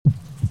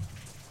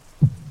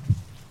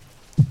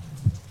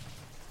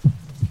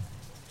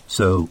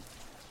So,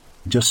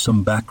 just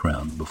some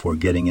background before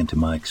getting into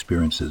my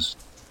experiences.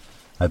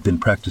 I've been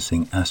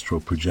practicing astral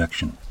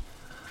projection,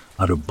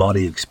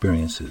 out-of-body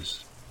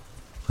experiences,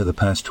 for the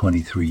past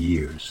 23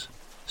 years.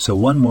 So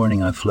one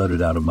morning I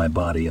floated out of my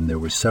body and there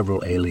were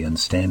several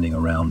aliens standing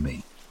around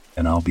me.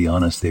 And I'll be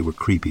honest, they were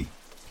creepy,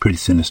 pretty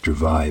sinister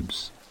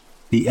vibes.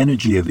 The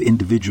energy of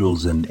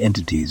individuals and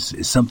entities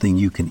is something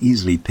you can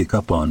easily pick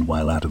up on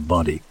while out of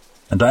body.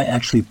 And I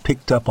actually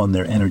picked up on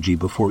their energy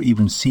before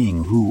even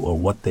seeing who or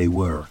what they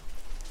were.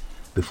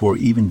 Before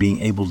even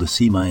being able to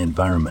see my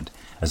environment,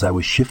 as I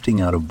was shifting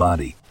out of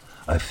body,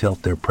 I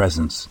felt their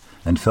presence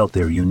and felt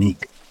their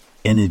unique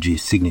energy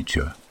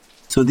signature.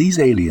 So these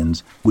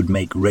aliens would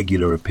make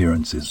regular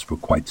appearances for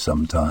quite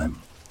some time.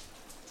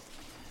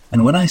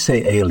 And when I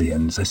say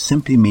aliens, I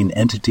simply mean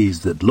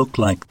entities that look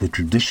like the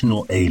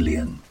traditional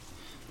alien.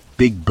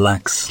 Big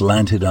black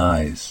slanted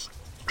eyes,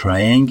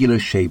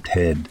 triangular-shaped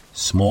head,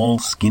 small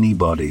skinny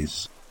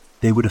bodies.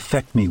 They would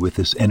affect me with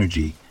this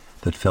energy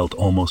that felt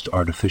almost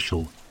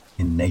artificial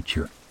in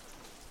nature,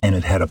 and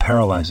it had a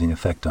paralyzing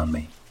effect on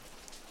me.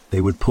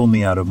 They would pull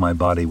me out of my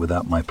body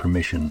without my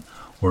permission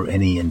or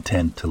any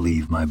intent to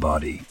leave my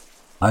body.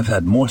 I've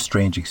had more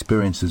strange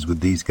experiences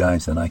with these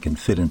guys than I can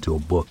fit into a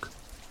book.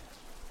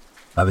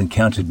 I've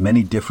encountered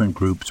many different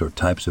groups or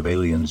types of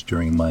aliens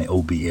during my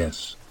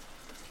OBS,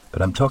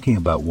 but I'm talking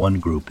about one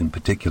group in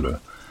particular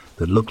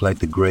that looked like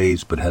the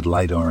Greys but had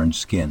light orange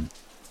skin.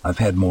 I've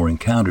had more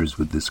encounters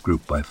with this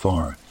group by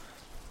far,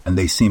 and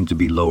they seem to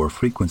be lower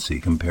frequency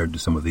compared to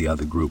some of the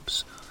other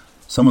groups,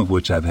 some of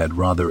which I've had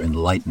rather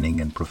enlightening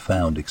and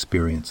profound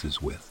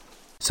experiences with.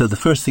 So the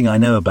first thing I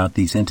know about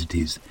these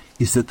entities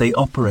is that they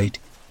operate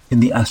in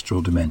the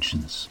astral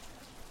dimensions.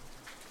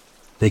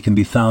 They can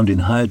be found in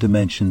higher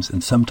dimensions,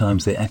 and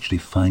sometimes they actually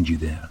find you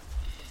there,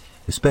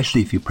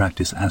 especially if you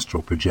practice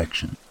astral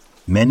projection.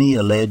 Many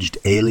alleged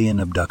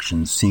alien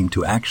abductions seem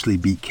to actually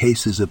be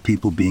cases of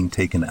people being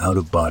taken out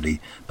of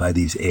body by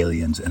these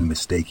aliens and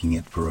mistaking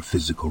it for a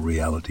physical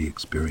reality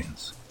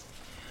experience.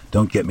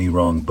 Don't get me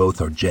wrong,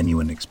 both are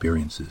genuine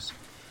experiences.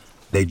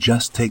 They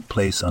just take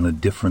place on a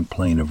different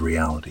plane of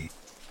reality,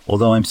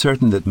 although I'm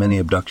certain that many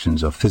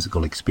abductions are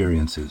physical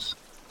experiences.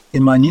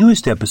 In my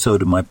newest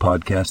episode of my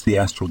podcast, The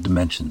Astral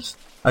Dimensions,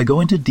 I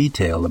go into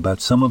detail about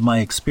some of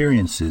my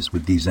experiences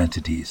with these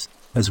entities,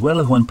 as well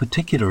as one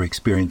particular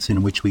experience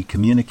in which we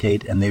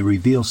communicate and they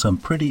reveal some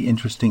pretty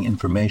interesting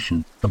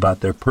information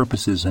about their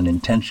purposes and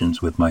intentions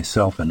with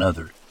myself and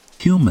other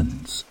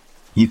humans.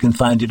 You can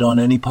find it on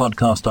any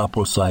podcast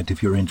opera site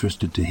if you're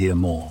interested to hear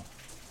more.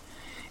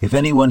 If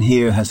anyone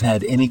here has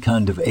had any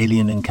kind of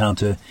alien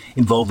encounter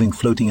involving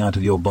floating out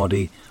of your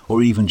body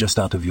or even just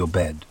out of your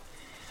bed,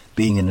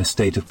 being in a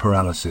state of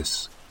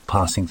paralysis,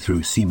 passing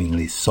through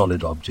seemingly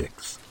solid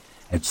objects,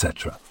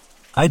 etc.,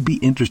 I'd be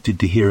interested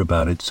to hear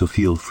about it, so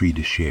feel free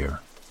to share.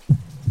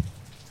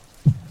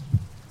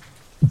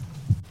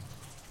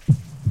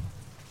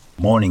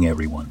 Morning,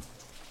 everyone.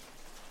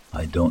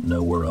 I don't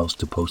know where else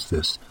to post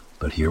this,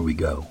 but here we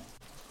go.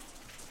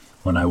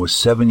 When I was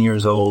 7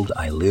 years old,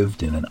 I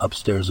lived in an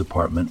upstairs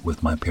apartment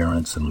with my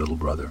parents and little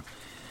brother.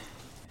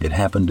 It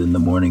happened in the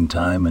morning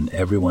time and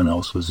everyone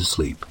else was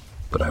asleep,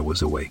 but I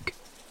was awake.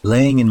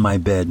 Laying in my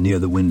bed near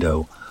the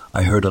window,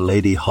 I heard a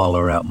lady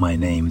holler out my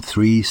name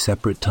 3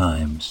 separate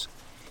times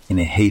in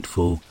a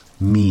hateful,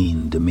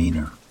 mean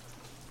demeanor.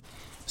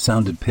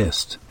 Sounded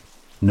pissed.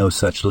 No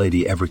such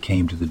lady ever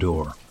came to the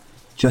door.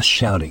 Just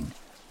shouting.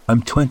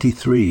 I'm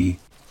 23,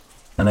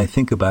 and I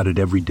think about it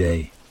every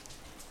day.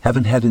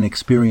 Haven't had an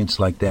experience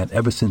like that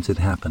ever since it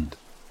happened.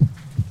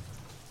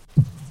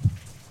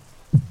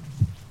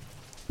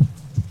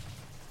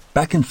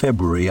 Back in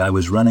February, I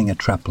was running a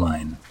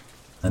trapline,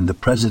 and the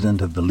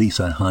president of the lease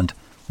I hunt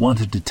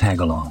wanted to tag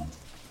along.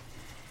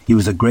 He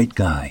was a great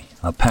guy,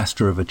 a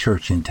pastor of a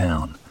church in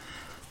town,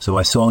 so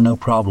I saw no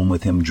problem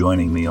with him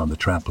joining me on the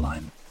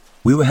trapline.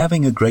 We were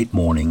having a great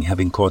morning,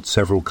 having caught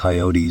several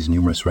coyotes,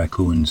 numerous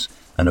raccoons,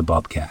 and a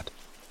bobcat.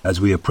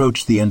 As we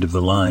approached the end of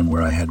the line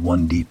where I had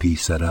one DP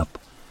set up,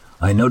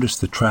 I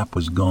noticed the trap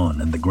was gone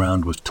and the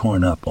ground was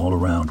torn up all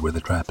around where the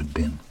trap had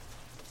been.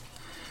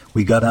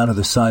 We got out of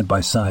the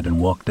side-by-side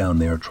and walked down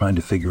there trying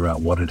to figure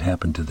out what had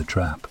happened to the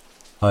trap.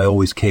 I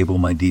always cable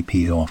my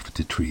DP off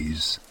to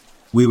trees.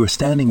 We were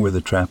standing where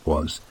the trap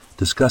was,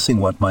 discussing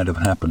what might have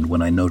happened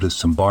when I noticed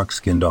some bark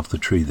skinned off the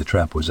tree the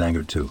trap was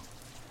anchored to.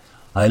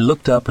 I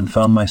looked up and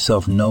found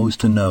myself nose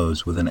to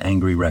nose with an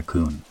angry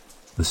raccoon.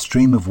 The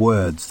stream of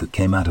words that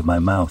came out of my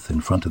mouth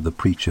in front of the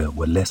preacher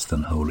were less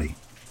than holy,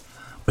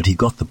 but he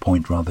got the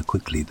point rather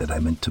quickly that I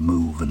meant to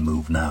move and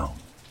move now.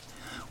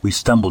 We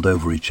stumbled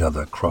over each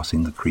other,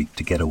 crossing the creek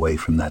to get away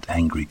from that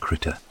angry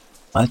critter.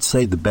 I'd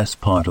say the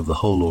best part of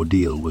the whole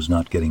ordeal was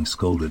not getting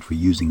scolded for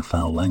using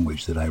foul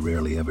language that I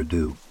rarely ever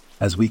do.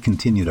 As we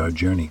continued our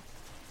journey,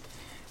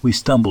 we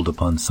stumbled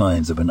upon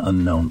signs of an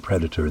unknown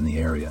predator in the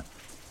area,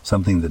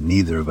 something that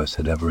neither of us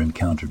had ever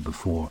encountered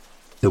before.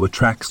 There were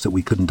tracks that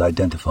we couldn't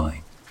identify,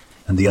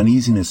 and the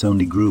uneasiness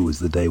only grew as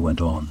the day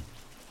went on.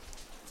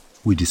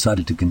 We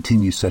decided to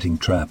continue setting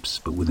traps,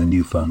 but with a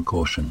newfound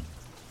caution.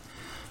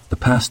 The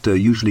pastor,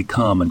 usually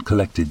calm and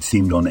collected,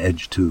 seemed on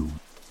edge too.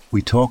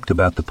 We talked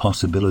about the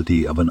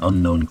possibility of an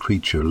unknown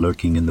creature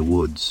lurking in the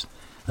woods,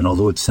 and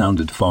although it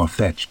sounded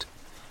far-fetched,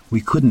 we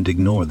couldn't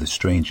ignore the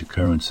strange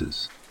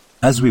occurrences.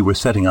 As we were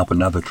setting up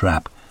another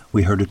trap,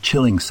 we heard a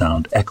chilling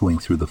sound echoing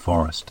through the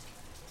forest.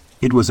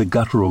 It was a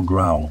guttural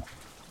growl,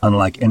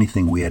 unlike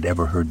anything we had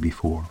ever heard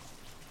before.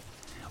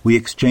 We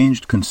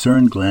exchanged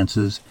concerned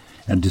glances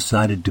and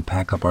decided to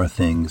pack up our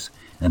things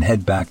and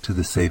head back to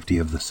the safety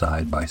of the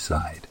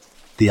side-by-side.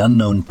 The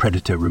unknown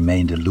predator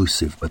remained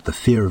elusive, but the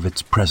fear of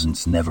its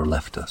presence never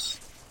left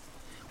us.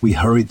 We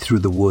hurried through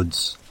the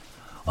woods,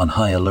 on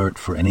high alert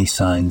for any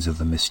signs of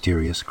the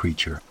mysterious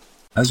creature.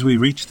 As we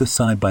reached the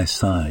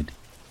side-by-side,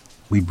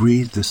 we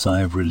breathed a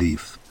sigh of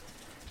relief,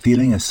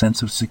 feeling a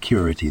sense of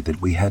security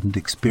that we hadn't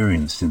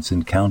experienced since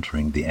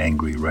encountering the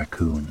angry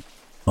raccoon.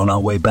 On our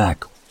way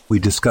back, we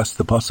discussed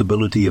the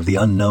possibility of the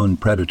unknown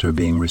predator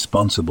being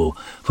responsible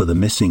for the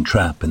missing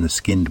trap and the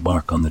skinned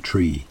bark on the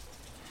tree.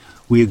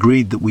 We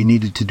agreed that we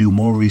needed to do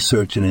more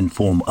research and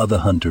inform other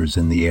hunters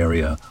in the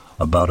area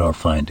about our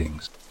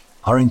findings.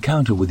 Our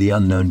encounter with the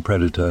unknown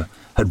predator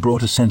had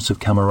brought a sense of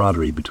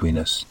camaraderie between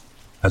us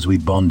as we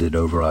bonded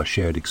over our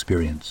shared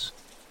experience.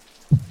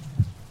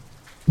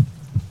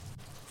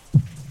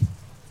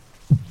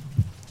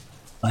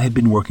 I had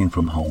been working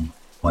from home,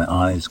 my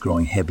eyes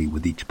growing heavy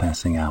with each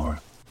passing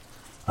hour.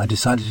 I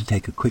decided to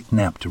take a quick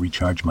nap to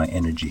recharge my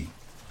energy,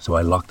 so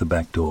I locked the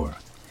back door,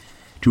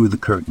 drew the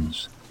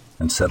curtains,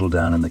 and settled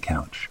down on the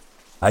couch.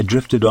 I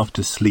drifted off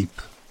to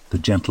sleep, the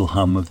gentle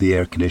hum of the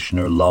air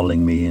conditioner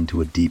lulling me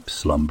into a deep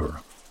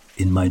slumber.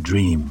 In my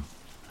dream,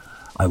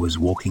 I was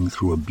walking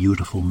through a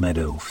beautiful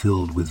meadow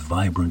filled with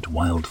vibrant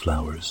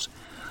wildflowers,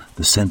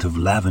 the scent of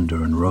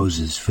lavender and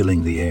roses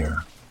filling the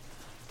air.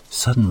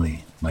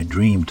 Suddenly, my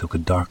dream took a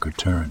darker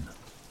turn.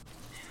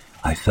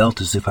 I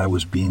felt as if I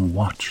was being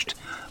watched,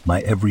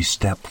 my every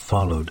step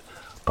followed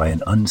by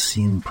an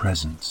unseen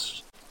presence.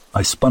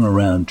 I spun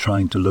around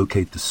trying to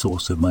locate the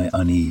source of my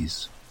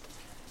unease,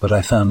 but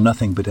I found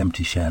nothing but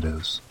empty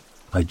shadows.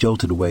 I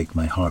jolted awake,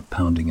 my heart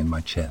pounding in my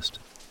chest.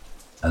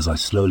 As I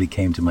slowly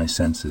came to my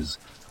senses,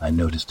 I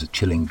noticed a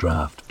chilling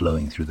draft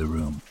blowing through the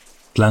room.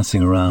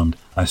 Glancing around,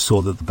 I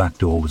saw that the back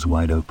door was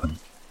wide open.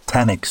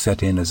 Panic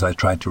set in as I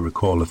tried to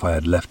recall if I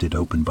had left it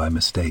open by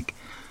mistake,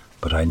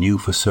 but I knew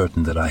for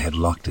certain that I had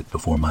locked it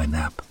before my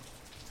nap.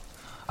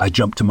 I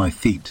jumped to my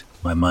feet,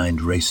 my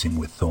mind racing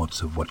with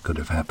thoughts of what could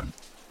have happened.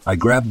 I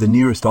grabbed the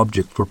nearest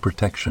object for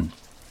protection,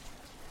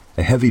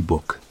 a heavy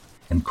book,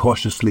 and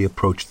cautiously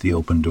approached the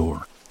open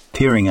door.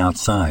 Peering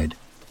outside,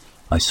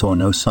 I saw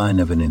no sign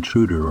of an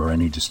intruder or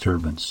any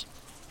disturbance.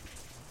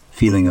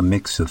 Feeling a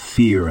mix of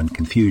fear and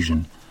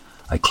confusion,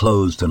 I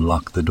closed and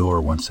locked the door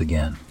once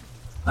again.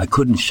 I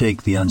couldn't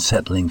shake the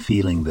unsettling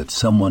feeling that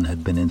someone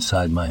had been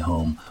inside my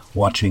home,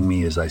 watching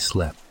me as I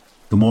slept.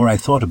 The more I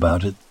thought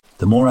about it,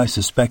 the more I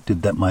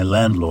suspected that my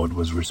landlord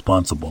was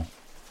responsible.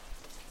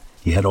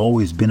 He had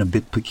always been a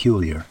bit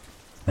peculiar,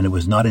 and it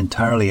was not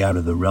entirely out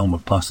of the realm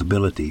of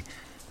possibility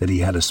that he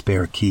had a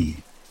spare key.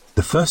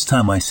 The first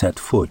time I set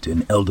foot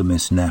in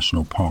Eldamis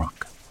National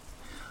Park,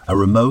 a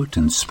remote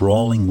and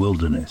sprawling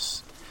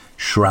wilderness,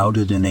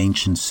 shrouded in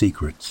ancient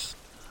secrets,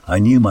 I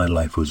knew my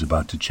life was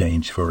about to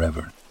change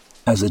forever.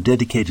 As a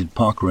dedicated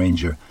park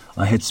ranger,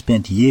 I had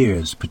spent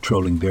years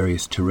patrolling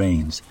various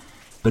terrains,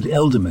 but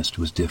Eldamis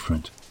was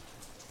different.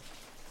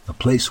 A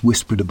place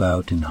whispered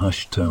about in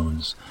hushed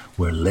tones,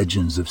 where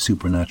legends of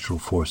supernatural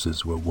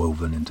forces were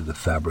woven into the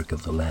fabric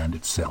of the land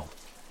itself.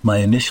 My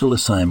initial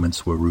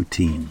assignments were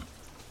routine: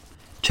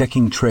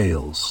 checking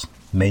trails,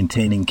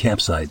 maintaining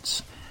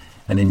campsites,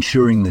 and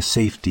ensuring the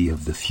safety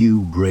of the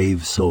few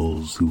brave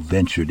souls who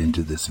ventured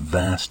into this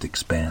vast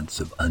expanse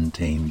of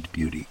untamed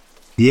beauty.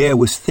 The air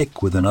was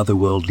thick with an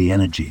otherworldly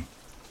energy,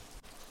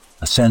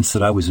 a sense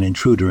that I was an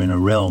intruder in a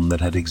realm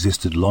that had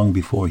existed long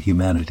before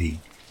humanity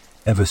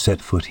ever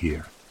set foot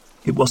here.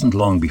 It wasn't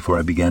long before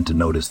I began to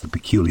notice the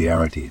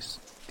peculiarities,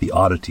 the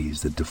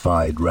oddities that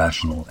defied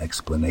rational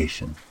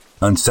explanation.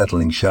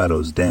 Unsettling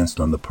shadows danced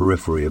on the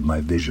periphery of my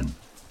vision,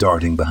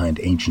 darting behind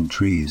ancient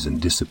trees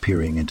and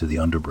disappearing into the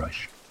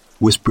underbrush.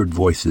 Whispered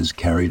voices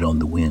carried on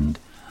the wind,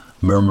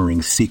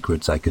 murmuring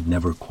secrets I could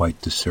never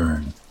quite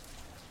discern.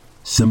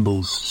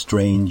 Symbols,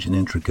 strange and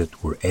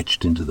intricate, were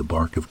etched into the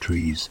bark of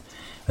trees,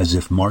 as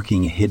if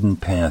marking a hidden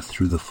path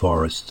through the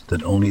forest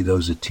that only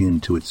those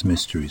attuned to its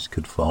mysteries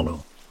could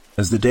follow.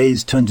 As the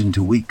days turned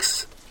into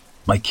weeks,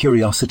 my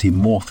curiosity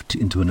morphed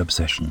into an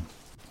obsession.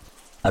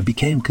 I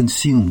became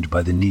consumed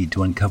by the need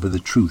to uncover the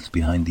truth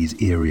behind these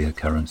eerie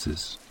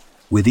occurrences.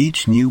 With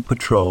each new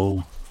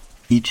patrol,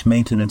 each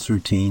maintenance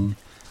routine,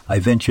 I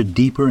ventured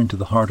deeper into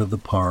the heart of the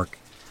park,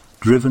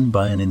 driven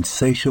by an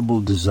insatiable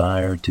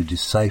desire to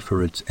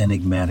decipher its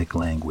enigmatic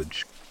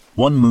language.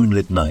 One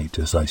moonlit night,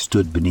 as I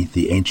stood beneath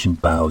the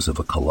ancient boughs of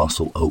a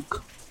colossal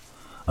oak,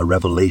 a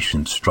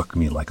revelation struck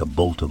me like a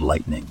bolt of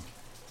lightning.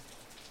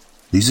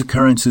 These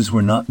occurrences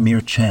were not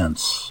mere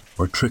chance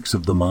or tricks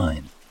of the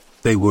mind.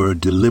 They were a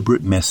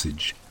deliberate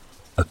message,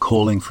 a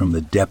calling from the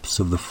depths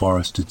of the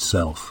forest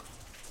itself.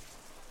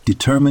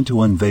 Determined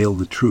to unveil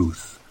the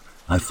truth,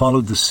 I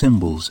followed the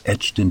symbols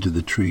etched into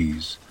the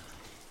trees,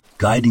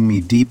 guiding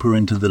me deeper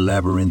into the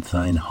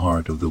labyrinthine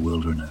heart of the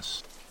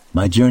wilderness.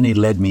 My journey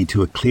led me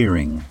to a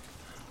clearing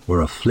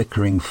where a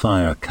flickering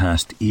fire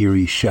cast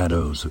eerie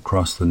shadows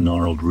across the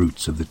gnarled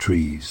roots of the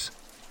trees.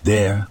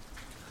 There,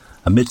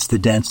 amidst the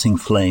dancing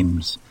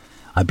flames,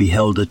 I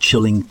beheld a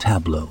chilling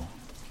tableau,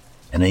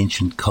 an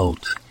ancient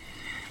cult,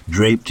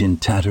 draped in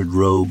tattered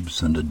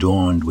robes and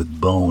adorned with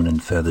bone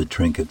and feather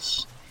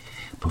trinkets,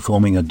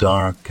 performing a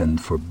dark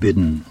and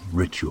forbidden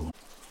ritual.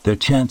 Their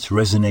chants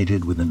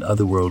resonated with an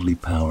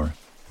otherworldly power,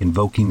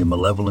 invoking the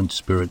malevolent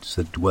spirits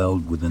that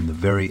dwelled within the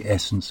very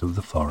essence of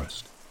the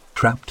forest.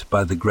 Trapped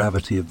by the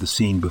gravity of the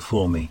scene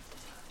before me,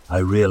 I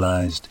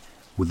realized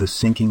with a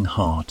sinking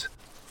heart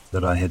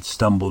that I had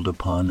stumbled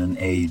upon an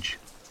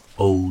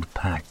age-old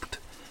pact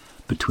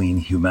between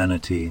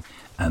humanity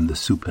and the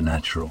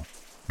supernatural.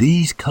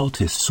 These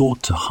cultists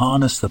sought to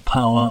harness the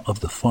power of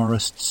the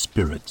forest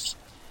spirits,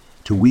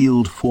 to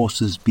wield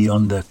forces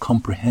beyond their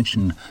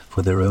comprehension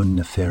for their own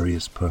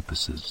nefarious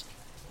purposes.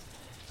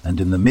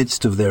 And in the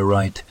midst of their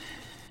rite,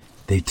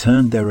 they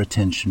turned their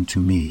attention to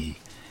me,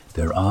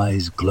 their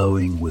eyes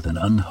glowing with an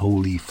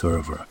unholy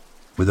fervor.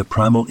 With a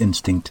primal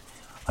instinct,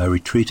 I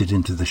retreated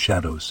into the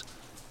shadows,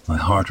 my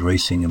heart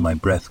racing and my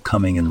breath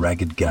coming in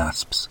ragged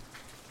gasps.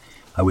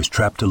 I was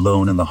trapped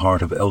alone in the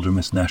heart of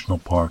Eldormis National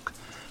Park,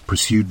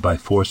 pursued by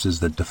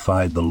forces that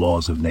defied the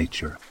laws of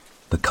nature.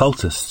 The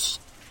cultists,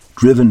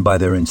 driven by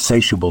their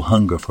insatiable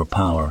hunger for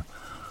power,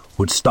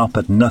 would stop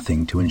at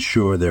nothing to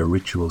ensure their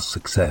ritual's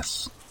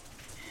success,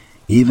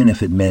 even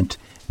if it meant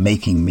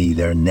making me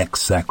their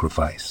next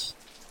sacrifice.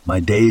 My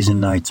days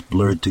and nights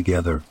blurred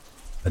together,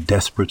 a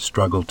desperate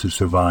struggle to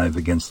survive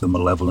against the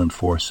malevolent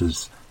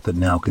forces that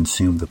now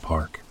consumed the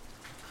park.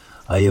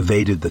 I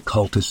evaded the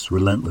cultists'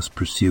 relentless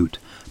pursuit,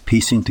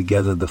 piecing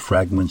together the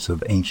fragments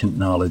of ancient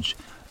knowledge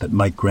that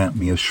might grant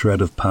me a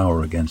shred of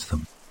power against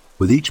them.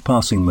 With each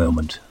passing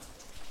moment,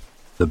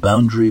 the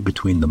boundary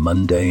between the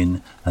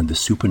mundane and the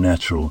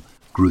supernatural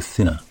grew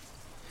thinner,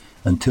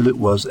 until it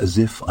was as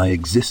if I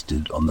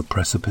existed on the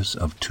precipice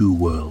of two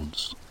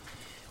worlds,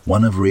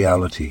 one of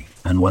reality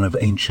and one of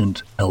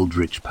ancient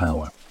eldritch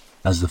power.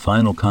 As the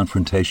final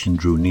confrontation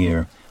drew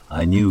near,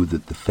 I knew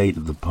that the fate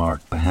of the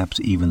park, perhaps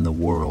even the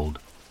world,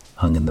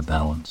 hung in the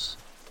balance.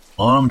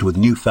 Armed with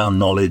newfound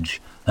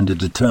knowledge and a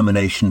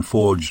determination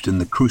forged in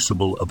the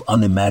crucible of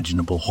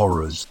unimaginable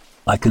horrors,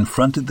 I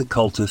confronted the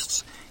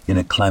cultists in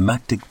a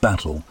climactic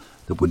battle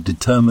that would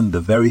determine the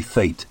very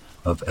fate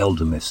of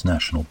Eldormis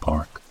National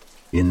Park.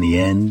 In the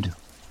end,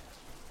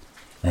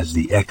 as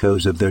the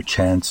echoes of their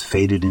chants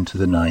faded into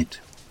the night,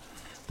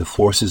 the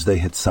forces they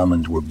had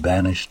summoned were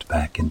banished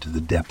back into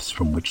the depths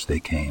from which they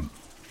came.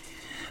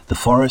 The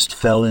forest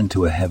fell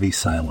into a heavy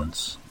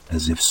silence,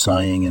 as if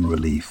sighing in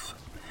relief,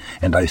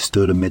 and I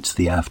stood amidst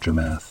the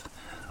aftermath,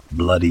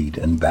 bloodied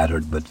and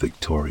battered but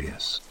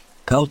victorious.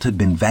 Cult had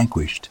been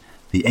vanquished,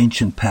 the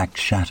ancient pact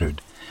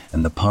shattered,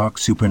 and the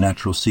park's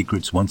supernatural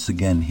secrets once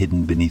again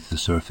hidden beneath the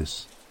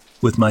surface.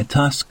 With my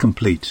task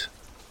complete,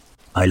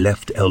 I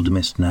left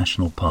Eldormis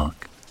National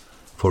Park,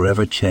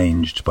 forever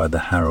changed by the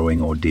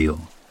harrowing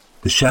ordeal.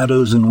 The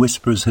shadows and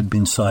whispers had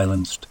been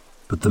silenced,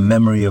 but the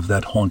memory of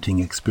that haunting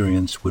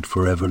experience would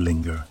forever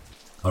linger,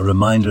 a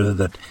reminder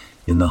that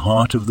in the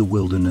heart of the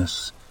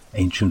wilderness,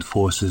 ancient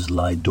forces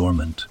lie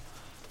dormant,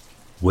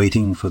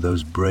 waiting for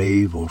those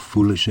brave or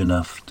foolish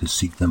enough to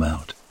seek them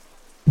out.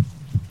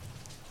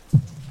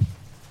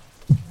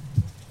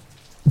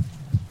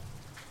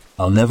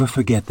 I'll never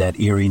forget that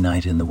eerie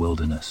night in the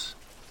wilderness.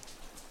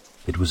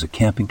 It was a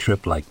camping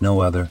trip like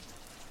no other,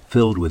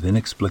 filled with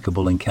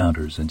inexplicable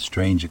encounters and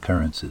strange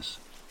occurrences.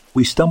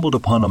 We stumbled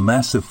upon a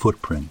massive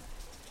footprint,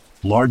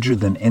 larger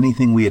than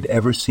anything we had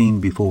ever seen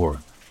before,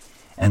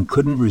 and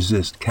couldn't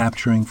resist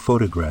capturing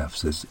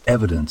photographs as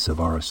evidence of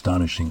our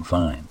astonishing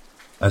find.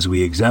 As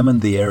we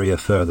examined the area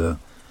further,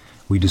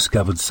 we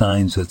discovered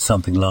signs that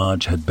something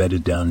large had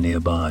bedded down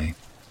nearby,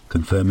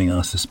 confirming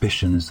our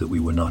suspicions that we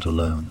were not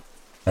alone.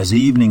 As the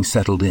evening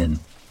settled in,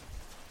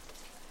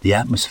 the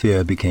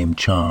atmosphere became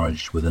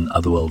charged with an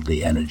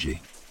otherworldly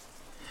energy.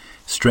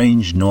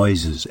 Strange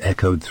noises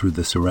echoed through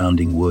the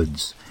surrounding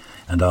woods,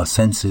 and our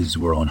senses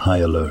were on high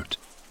alert.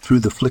 Through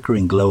the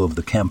flickering glow of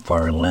the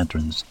campfire and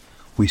lanterns,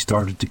 we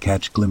started to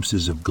catch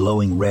glimpses of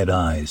glowing red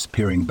eyes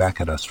peering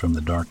back at us from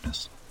the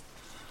darkness.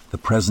 The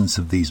presence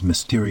of these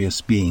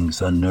mysterious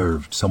beings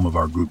unnerved some of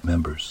our group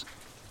members,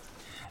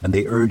 and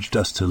they urged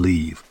us to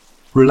leave.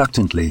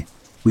 Reluctantly,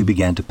 we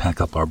began to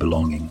pack up our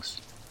belongings.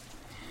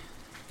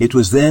 It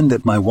was then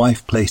that my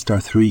wife placed our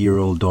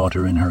 3-year-old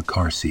daughter in her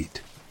car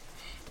seat.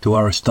 To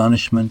our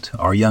astonishment,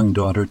 our young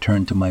daughter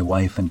turned to my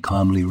wife and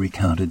calmly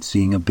recounted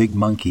seeing a big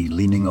monkey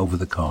leaning over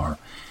the car,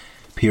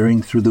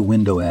 peering through the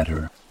window at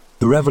her.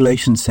 The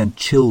revelation sent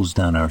chills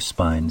down our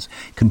spines,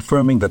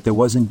 confirming that there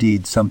was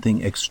indeed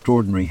something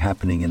extraordinary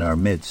happening in our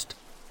midst.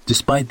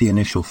 Despite the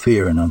initial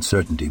fear and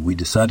uncertainty, we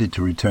decided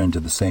to return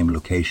to the same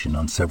location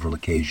on several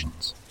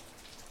occasions.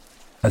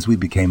 As we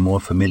became more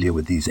familiar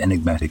with these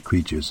enigmatic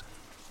creatures,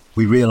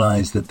 We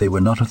realized that they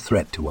were not a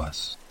threat to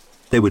us.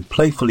 They would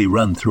playfully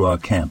run through our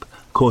camp,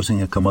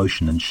 causing a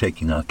commotion and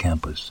shaking our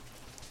campers.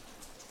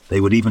 They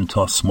would even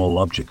toss small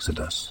objects at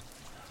us,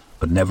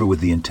 but never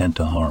with the intent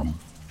to harm.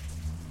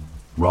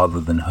 Rather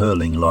than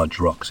hurling large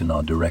rocks in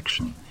our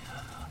direction,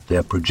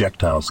 their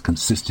projectiles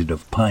consisted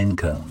of pine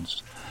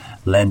cones,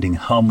 landing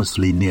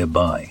harmlessly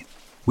nearby.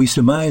 We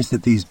surmised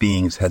that these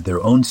beings had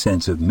their own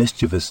sense of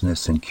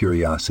mischievousness and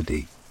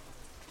curiosity.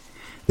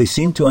 They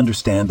seemed to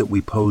understand that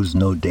we posed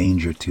no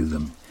danger to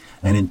them,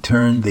 and in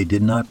turn they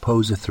did not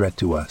pose a threat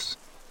to us.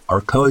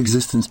 Our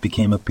coexistence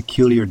became a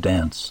peculiar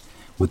dance,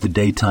 with the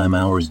daytime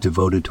hours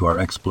devoted to our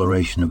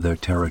exploration of their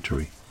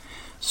territory,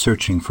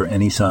 searching for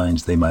any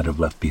signs they might have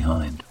left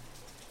behind.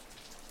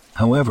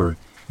 However,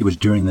 it was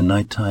during the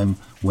nighttime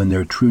when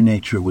their true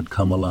nature would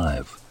come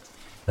alive,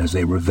 as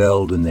they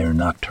reveled in their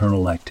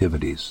nocturnal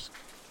activities.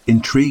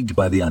 Intrigued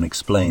by the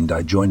unexplained,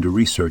 I joined a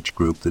research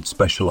group that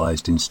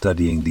specialized in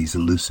studying these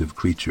elusive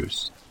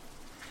creatures.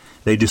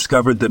 They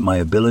discovered that my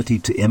ability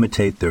to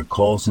imitate their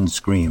calls and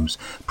screams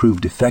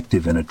proved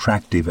effective and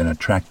attractive in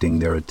attracting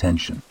their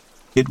attention.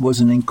 It was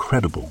an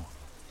incredible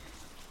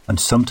and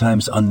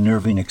sometimes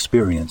unnerving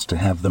experience to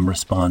have them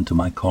respond to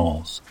my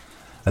calls,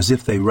 as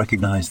if they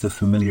recognized the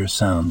familiar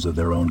sounds of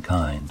their own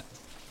kind.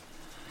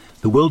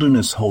 The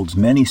wilderness holds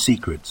many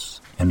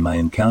secrets, and my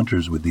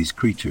encounters with these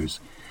creatures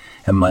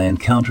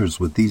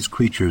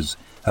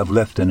have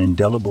left an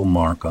indelible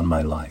mark on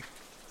my life.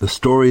 The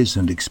stories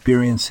and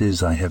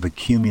experiences I have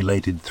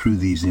accumulated through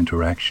these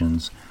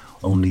interactions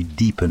only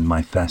deepen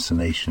my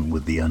fascination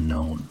with the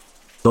unknown,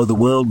 though the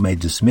world may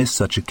dismiss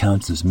such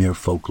accounts as mere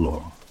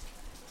folklore.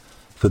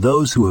 For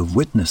those who have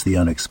witnessed the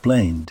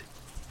unexplained,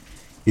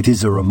 it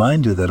is a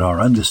reminder that our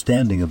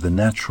understanding of the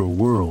natural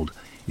world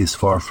is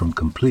far from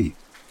complete.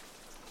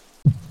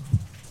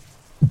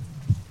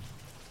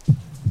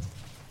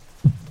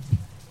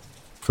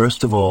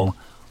 First of all,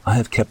 I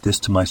have kept this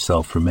to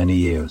myself for many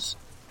years,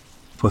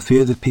 for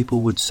fear that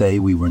people would say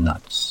we were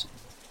nuts.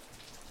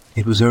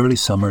 It was early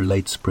summer,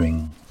 late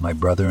spring. My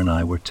brother and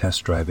I were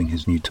test driving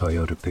his new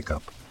Toyota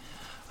pickup.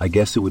 I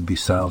guess it would be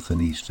south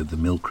and east of the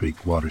Mill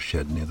Creek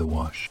watershed near the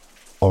Wash,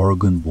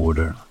 Oregon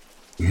border.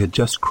 We had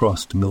just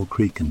crossed Mill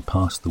Creek and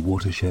passed the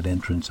watershed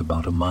entrance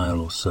about a mile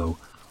or so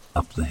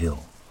up the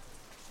hill.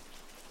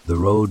 The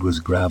road was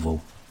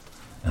gravel,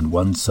 and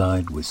one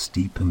side was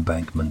steep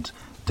embankment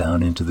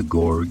down into the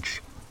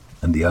gorge,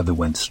 and the other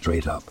went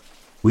straight up.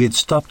 We had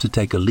stopped to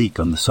take a leak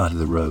on the side of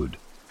the road.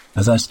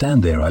 As I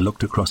stand there, I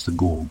looked across the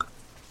gorge.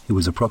 It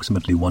was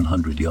approximately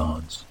 100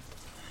 yards.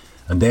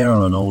 And there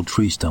on an old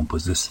tree stump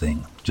was this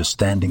thing, just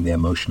standing there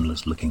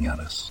motionless looking at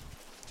us.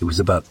 It was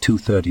about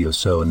 2:30 or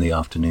so in the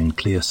afternoon,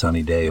 clear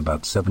sunny day,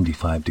 about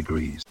 75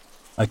 degrees.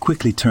 I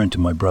quickly turned to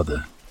my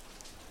brother,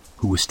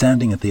 who was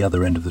standing at the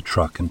other end of the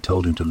truck, and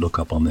told him to look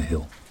up on the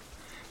hill.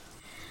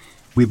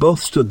 We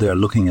both stood there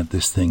looking at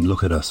this thing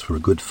look at us for a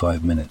good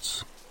 5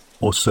 minutes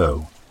or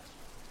so.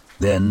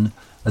 Then,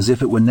 as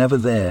if it were never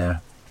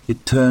there,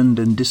 it turned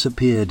and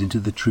disappeared into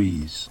the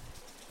trees.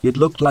 It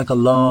looked like a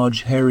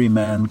large, hairy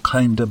man,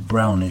 kinda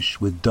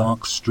brownish, with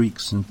dark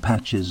streaks and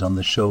patches on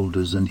the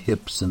shoulders and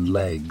hips and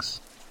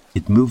legs.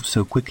 It moved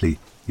so quickly,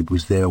 it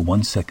was there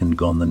 1 second,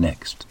 gone the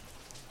next.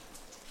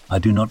 I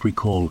do not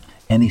recall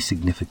any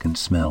significant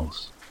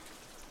smells,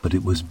 but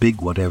it was big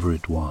whatever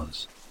it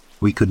was.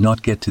 We could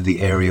not get to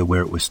the area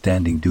where it was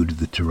standing due to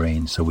the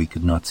terrain, so we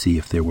could not see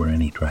if there were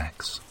any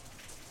tracks.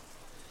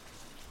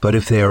 But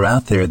if they are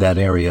out there, that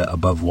area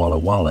above Walla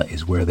Walla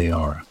is where they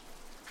are.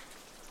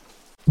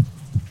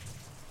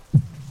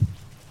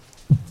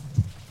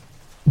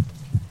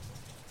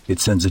 It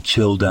sends a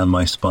chill down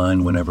my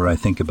spine whenever I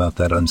think about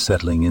that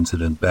unsettling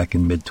incident back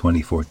in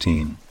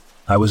mid-2014.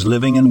 I was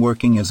living and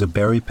working as a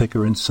berry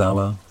picker in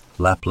Sala,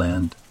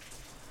 Lapland,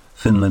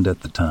 Finland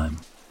at the time.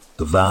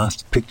 The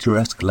vast,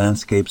 picturesque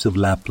landscapes of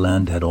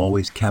Lapland had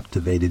always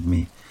captivated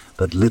me,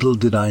 but little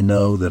did I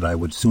know that I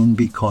would soon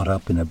be caught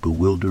up in a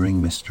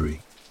bewildering mystery.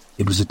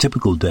 It was a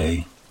typical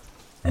day,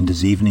 and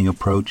as evening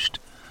approached,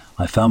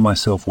 I found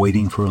myself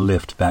waiting for a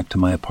lift back to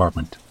my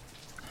apartment.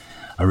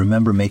 I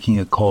remember making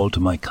a call to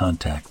my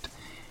contact,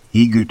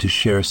 eager to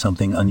share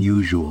something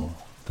unusual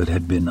that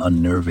had been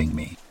unnerving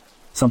me.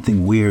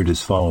 Something weird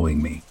is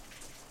following me.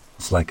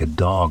 It's like a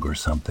dog or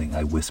something,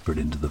 I whispered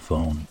into the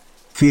phone.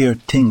 Fear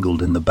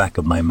tingled in the back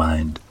of my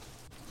mind.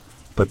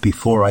 But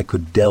before I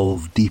could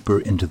delve deeper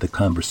into the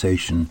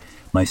conversation,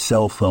 my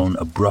cell phone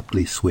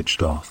abruptly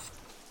switched off.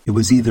 It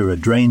was either a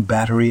drained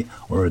battery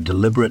or a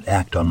deliberate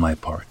act on my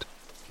part.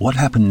 What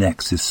happened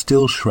next is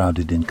still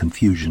shrouded in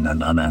confusion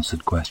and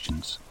unanswered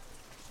questions.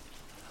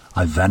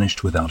 I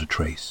vanished without a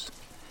trace.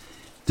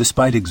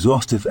 Despite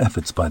exhaustive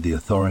efforts by the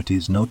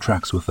authorities, no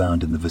tracks were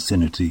found in the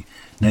vicinity,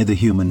 neither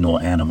human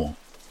nor animal.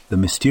 The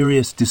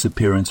mysterious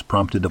disappearance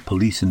prompted a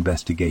police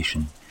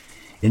investigation,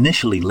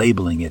 initially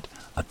labeling it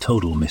a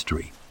total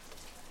mystery.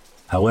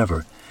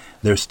 However,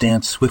 their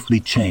stance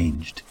swiftly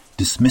changed,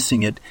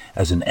 dismissing it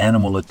as an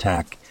animal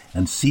attack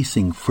and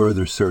ceasing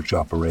further search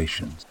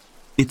operations.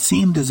 It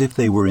seemed as if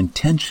they were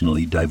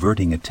intentionally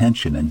diverting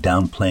attention and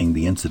downplaying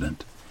the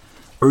incident,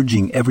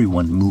 urging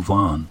everyone to move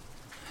on.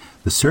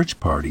 The search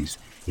parties,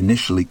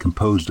 initially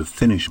composed of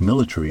Finnish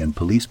military and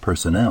police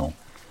personnel,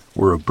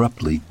 were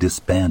abruptly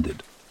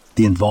disbanded.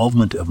 The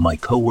involvement of my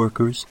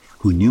co-workers,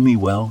 who knew me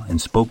well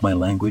and spoke my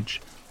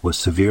language, was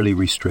severely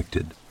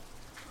restricted.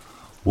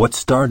 What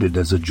started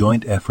as a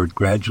joint effort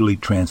gradually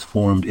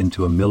transformed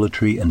into a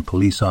military and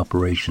police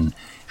operation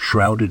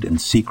shrouded in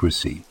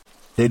secrecy.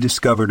 They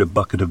discovered a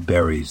bucket of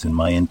berries and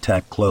my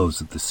intact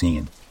clothes at the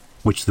scene,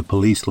 which the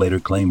police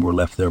later claimed were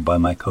left there by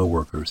my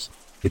co-workers.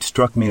 It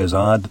struck me as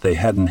odd that they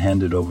hadn't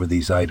handed over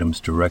these items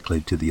directly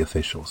to the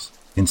officials,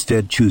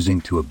 instead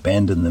choosing to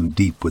abandon them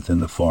deep within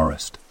the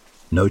forest.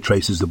 No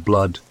traces of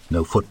blood,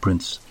 no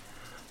footprints,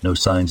 no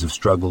signs of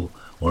struggle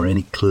or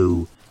any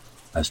clue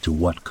as to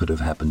what could have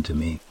happened to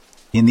me.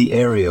 In the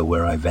area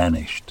where I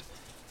vanished,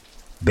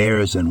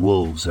 bears and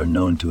wolves are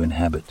known to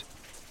inhabit,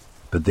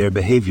 but their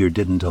behavior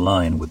didn't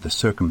align with the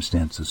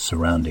circumstances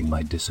surrounding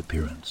my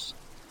disappearance.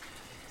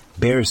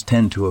 Bears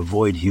tend to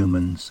avoid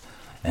humans,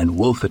 and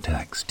wolf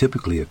attacks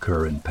typically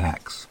occur in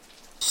packs.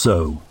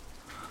 So,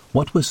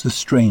 what was the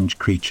strange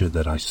creature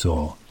that I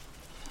saw?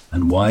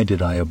 And why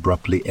did I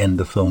abruptly end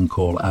the phone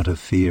call out of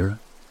fear?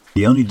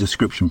 The only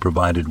description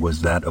provided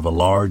was that of a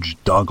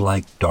large,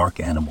 dog-like, dark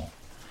animal.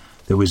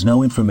 There was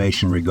no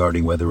information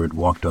regarding whether it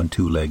walked on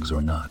two legs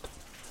or not.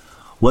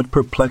 What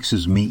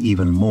perplexes me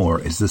even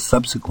more is the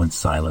subsequent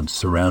silence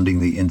surrounding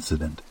the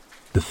incident.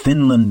 The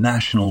Finland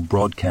National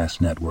Broadcast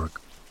Network,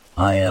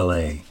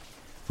 ILA,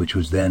 which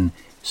was then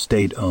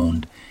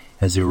state-owned,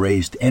 has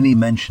erased any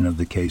mention of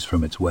the case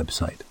from its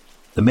website.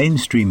 The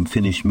mainstream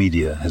Finnish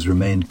media has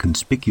remained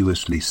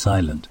conspicuously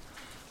silent,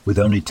 with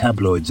only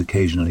tabloids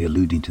occasionally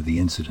alluding to the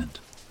incident.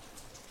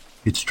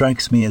 It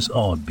strikes me as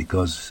odd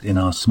because in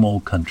our small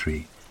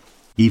country,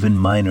 even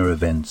minor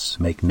events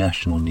make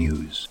national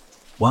news.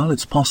 While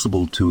it's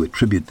possible to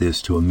attribute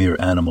this to a mere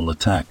animal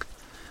attack,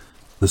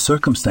 the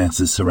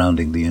circumstances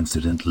surrounding the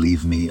incident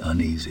leave me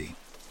uneasy.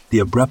 The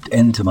abrupt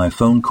end to my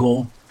phone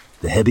call,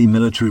 the heavy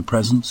military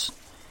presence,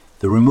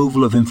 the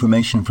removal of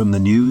information from the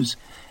news,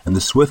 and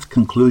the swift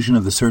conclusion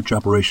of the search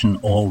operation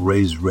all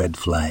raise red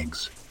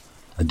flags.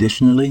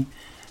 Additionally,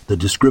 the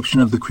description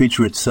of the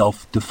creature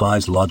itself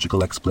defies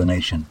logical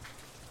explanation,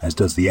 as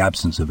does the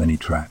absence of any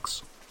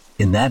tracks.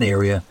 In that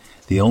area,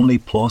 the only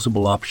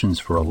plausible options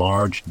for a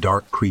large,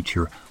 dark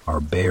creature are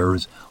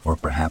bears or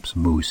perhaps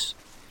moose.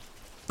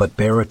 But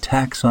bear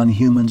attacks on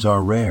humans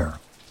are rare,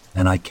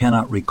 and I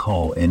cannot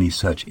recall any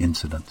such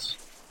incidents.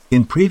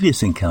 In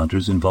previous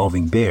encounters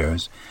involving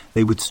bears,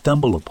 they would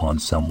stumble upon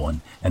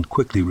someone and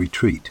quickly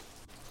retreat.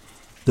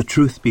 The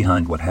truth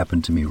behind what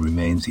happened to me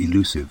remains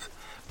elusive,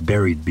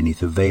 buried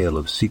beneath a veil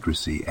of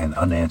secrecy and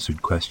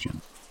unanswered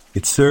question.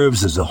 It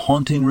serves as a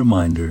haunting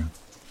reminder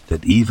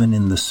that even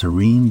in the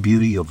serene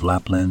beauty of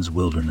Lapland's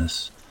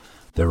wilderness,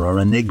 there are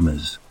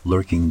enigmas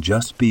lurking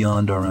just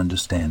beyond our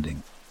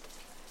understanding.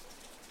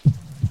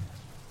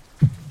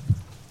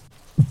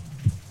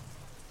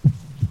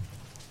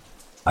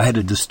 I had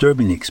a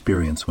disturbing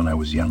experience when I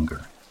was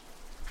younger.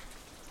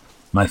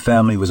 My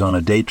family was on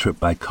a day trip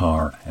by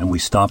car, and we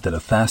stopped at a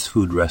fast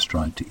food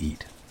restaurant to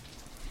eat.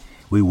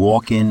 We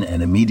walk in,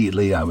 and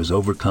immediately I was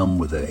overcome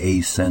with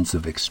a sense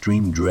of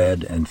extreme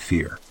dread and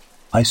fear.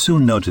 I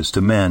soon noticed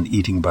a man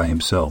eating by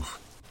himself.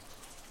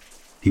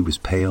 He was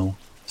pale,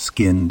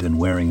 skinned, and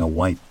wearing a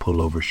white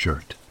pullover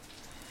shirt.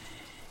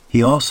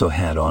 He also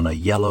had on a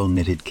yellow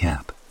knitted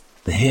cap.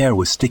 The hair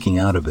was sticking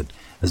out of it,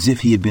 as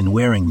if he had been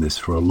wearing this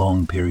for a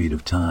long period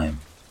of time.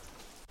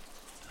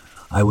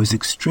 I was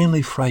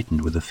extremely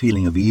frightened with a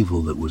feeling of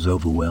evil that was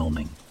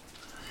overwhelming.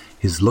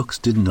 His looks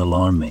didn't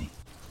alarm me,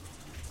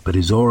 but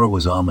his aura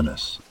was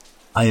ominous.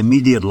 I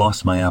immediately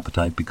lost my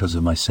appetite because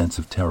of my sense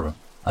of terror.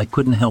 I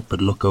couldn't help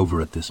but look over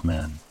at this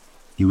man.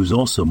 He was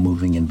also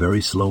moving and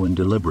very slow and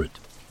deliberate.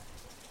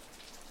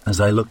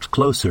 As I looked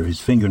closer, his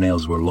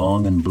fingernails were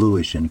long and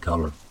bluish in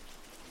color.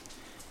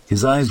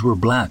 His eyes were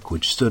black,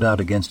 which stood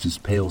out against his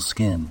pale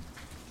skin.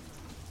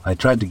 I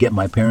tried to get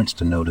my parents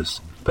to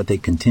notice, but they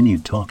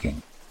continued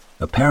talking.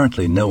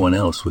 Apparently, no one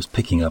else was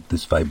picking up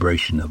this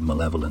vibration of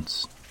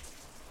malevolence.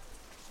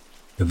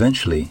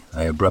 Eventually,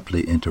 I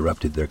abruptly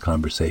interrupted their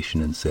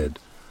conversation and said,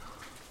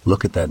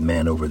 "Look at that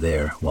man over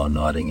there," while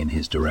nodding in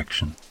his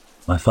direction.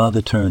 My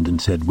father turned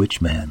and said,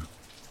 "Which man?"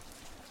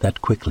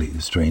 That quickly,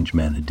 the strange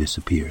man had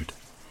disappeared.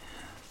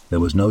 There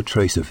was no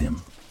trace of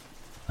him.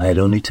 I had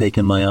only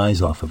taken my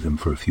eyes off of him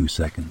for a few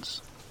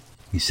seconds.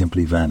 He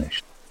simply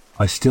vanished.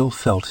 I still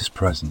felt his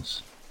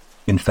presence.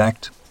 In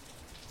fact,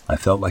 I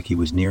felt like he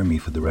was near me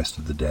for the rest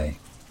of the day.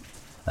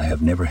 I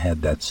have never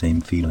had that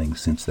same feeling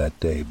since that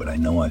day, but I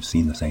know I've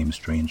seen the same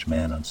strange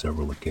man on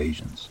several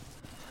occasions.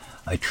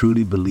 I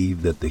truly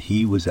believe that the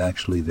he was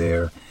actually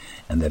there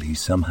and that he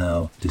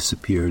somehow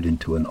disappeared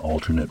into an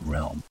alternate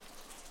realm.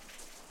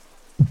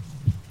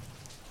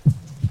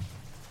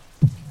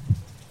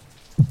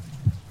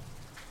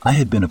 I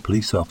had been a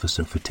police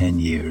officer for 10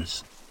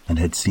 years and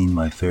had seen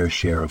my fair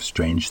share of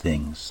strange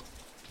things,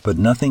 but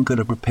nothing could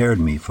have prepared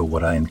me for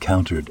what I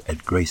encountered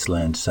at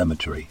Graceland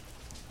Cemetery.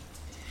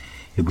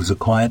 It was a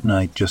quiet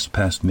night just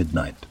past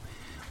midnight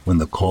When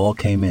the call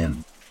came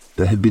in,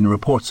 there had been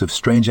reports of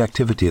strange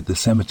activity at the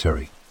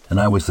cemetery, and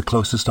I was the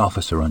closest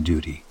officer on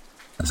duty.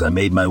 As I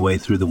made my way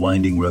through the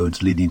winding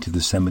roads leading to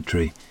the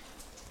cemetery,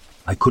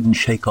 I couldn't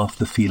shake off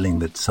the feeling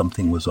that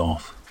something was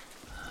off.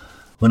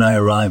 When I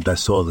arrived, I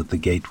saw that the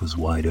gate was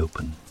wide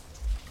open.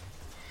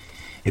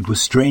 It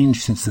was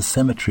strange since the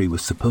cemetery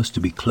was supposed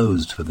to be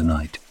closed for the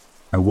night.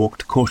 I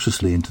walked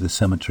cautiously into the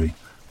cemetery,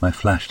 my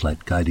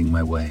flashlight guiding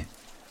my way.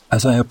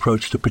 As I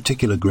approached a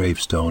particular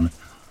gravestone,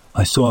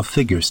 I saw a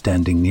figure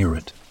standing near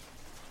it.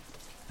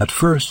 At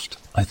first,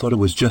 I thought it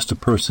was just a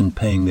person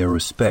paying their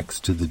respects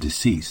to the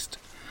deceased.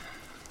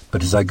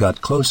 But as I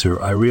got closer,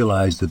 I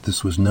realized that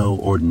this was no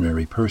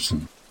ordinary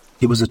person.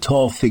 He was a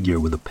tall figure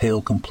with a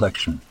pale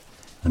complexion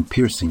and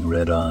piercing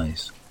red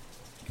eyes.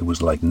 It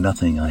was like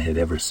nothing I had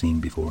ever seen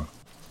before.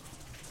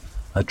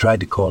 I tried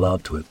to call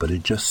out to it, but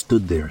it just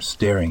stood there,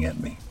 staring at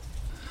me.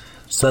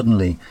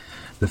 Suddenly,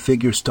 the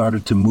figure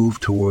started to move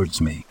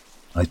towards me.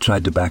 I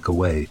tried to back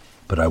away,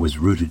 but I was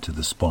rooted to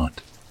the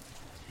spot.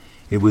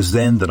 It was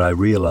then that I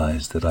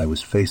realized that I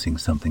was facing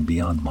something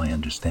beyond my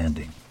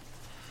understanding.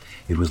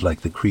 It was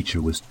like the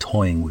creature was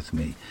toying with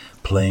me,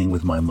 playing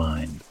with my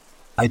mind.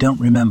 I don't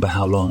remember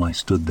how long I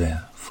stood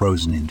there,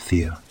 frozen in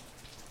fear.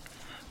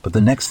 But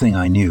the next thing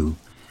I knew,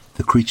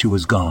 the creature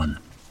was gone,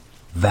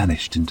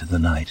 vanished into the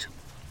night.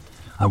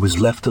 I was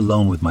left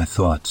alone with my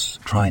thoughts,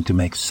 trying to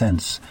make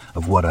sense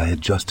of what I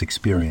had just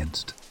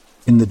experienced.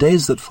 In the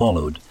days that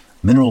followed,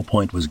 Mineral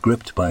Point was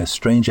gripped by a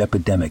strange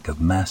epidemic of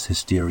mass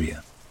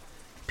hysteria.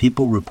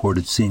 People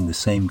reported seeing the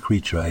same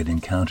creature I had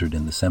encountered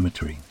in the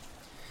cemetery.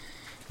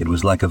 It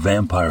was like a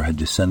vampire had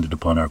descended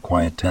upon our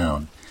quiet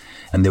town,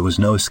 and there was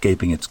no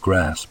escaping its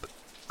grasp.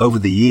 Over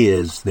the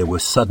years, there were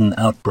sudden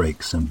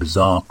outbreaks and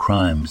bizarre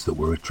crimes that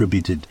were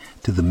attributed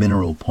to the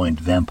Mineral Point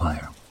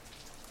vampire.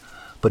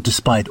 But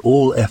despite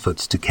all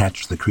efforts to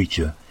catch the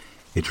creature,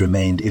 it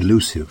remained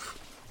elusive,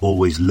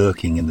 always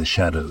lurking in the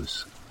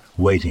shadows,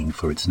 waiting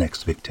for its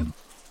next victim.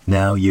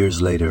 Now,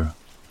 years later,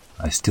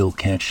 I still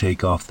can't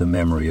shake off the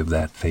memory of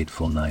that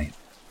fateful night.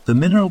 The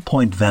Mineral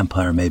Point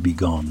vampire may be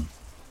gone,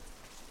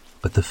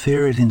 but the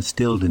fear it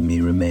instilled in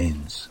me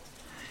remains.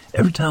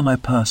 Every time I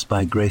pass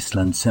by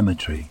Graceland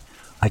Cemetery,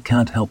 I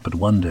can't help but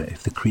wonder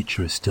if the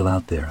creature is still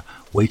out there,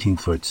 waiting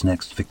for its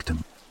next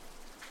victim.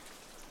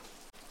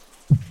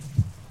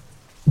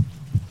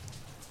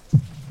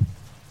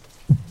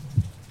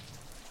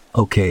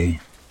 Okay,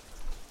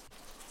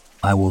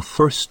 I will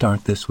first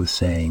start this with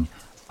saying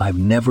I've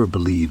never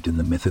believed in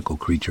the mythical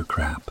creature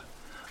crap,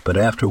 but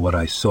after what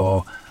I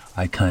saw,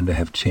 I kinda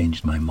have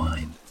changed my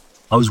mind.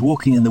 I was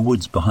walking in the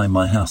woods behind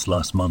my house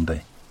last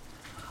Monday.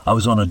 I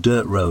was on a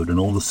dirt road and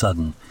all of a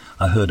sudden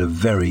I heard a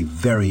very,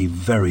 very,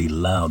 very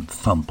loud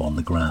thump on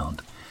the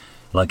ground,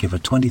 like if a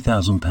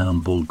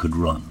 20,000-pound bull could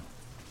run.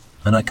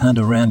 And I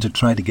kinda ran to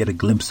try to get a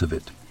glimpse of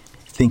it,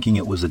 thinking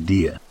it was a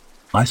deer.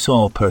 I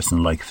saw a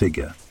person-like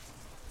figure.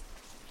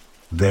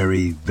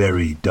 Very,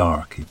 very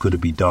dark. It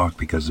could be dark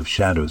because of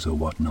shadows or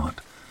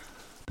whatnot.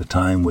 The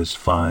time was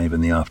 5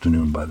 in the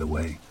afternoon, by the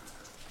way.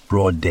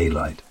 Broad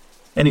daylight.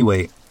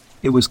 Anyway,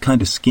 it was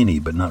kind of skinny,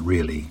 but not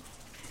really.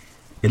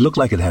 It looked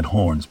like it had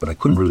horns, but I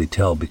couldn't really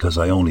tell because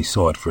I only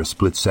saw it for a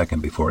split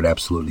second before it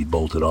absolutely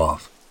bolted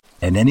off.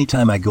 And any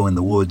time I go in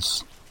the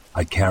woods,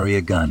 I carry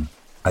a gun.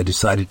 I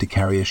decided to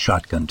carry a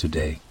shotgun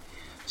today.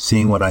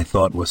 Seeing what I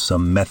thought was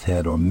some meth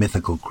head or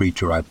mythical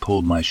creature, I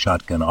pulled my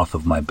shotgun off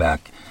of my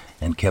back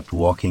and kept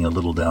walking a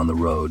little down the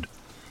road,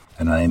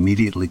 and I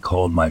immediately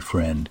called my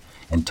friend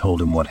and told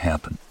him what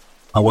happened.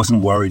 I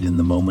wasn't worried in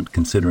the moment,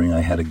 considering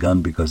I had a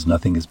gun because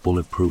nothing is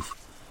bulletproof,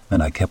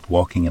 and I kept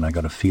walking and I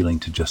got a feeling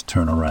to just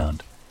turn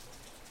around.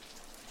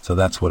 So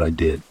that's what I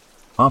did.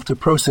 After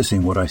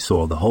processing what I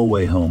saw the whole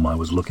way home, I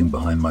was looking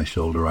behind my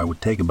shoulder. I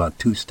would take about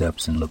 2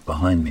 steps and look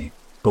behind me,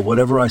 but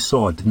whatever I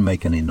saw, it didn't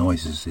make any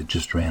noises. It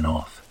just ran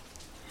off.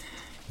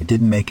 It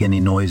didn't make any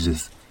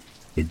noises.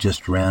 It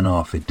just ran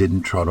off. It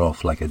didn't trot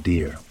off like a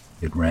deer.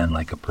 It ran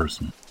like a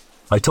person.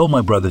 I told my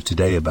brother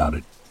today about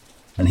it,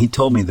 and he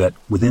told me that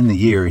within the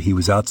year he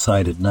was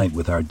outside at night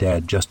with our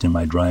dad just in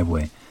my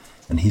driveway,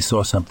 and he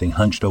saw something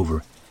hunched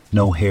over,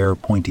 no hair,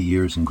 pointy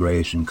ears, and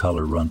grayish in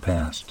color run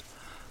past,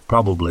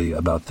 probably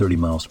about 30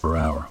 miles per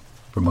hour,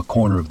 from a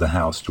corner of the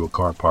house to a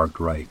car parked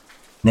right.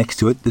 Next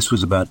to it, this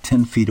was about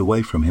 10 feet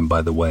away from him,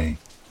 by the way,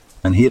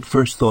 and he at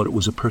first thought it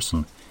was a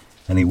person,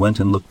 and he went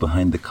and looked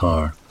behind the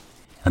car,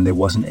 and there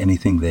wasn't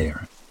anything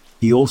there.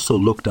 He also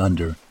looked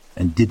under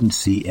and didn't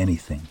see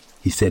anything.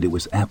 He said it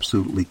was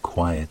absolutely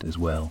quiet as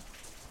well.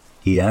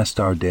 He asked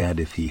our dad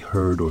if he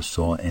heard or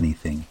saw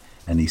anything,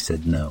 and he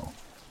said no.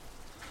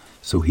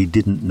 So he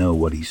didn't know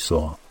what he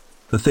saw.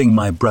 The thing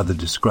my brother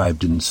described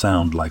didn't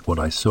sound like what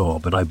I saw,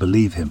 but I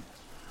believe him.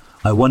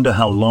 I wonder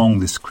how long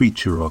this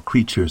creature or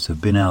creatures have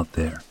been out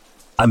there.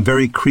 I'm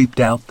very creeped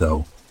out,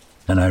 though,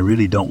 and I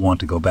really don't want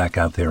to go back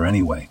out there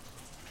anyway.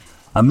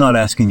 I'm not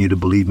asking you to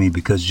believe me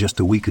because just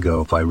a week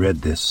ago, if I read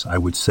this, I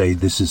would say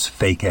this is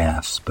fake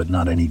ass, but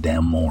not any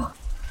damn more.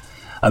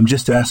 I'm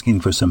just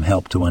asking for some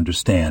help to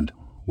understand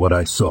what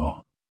I saw.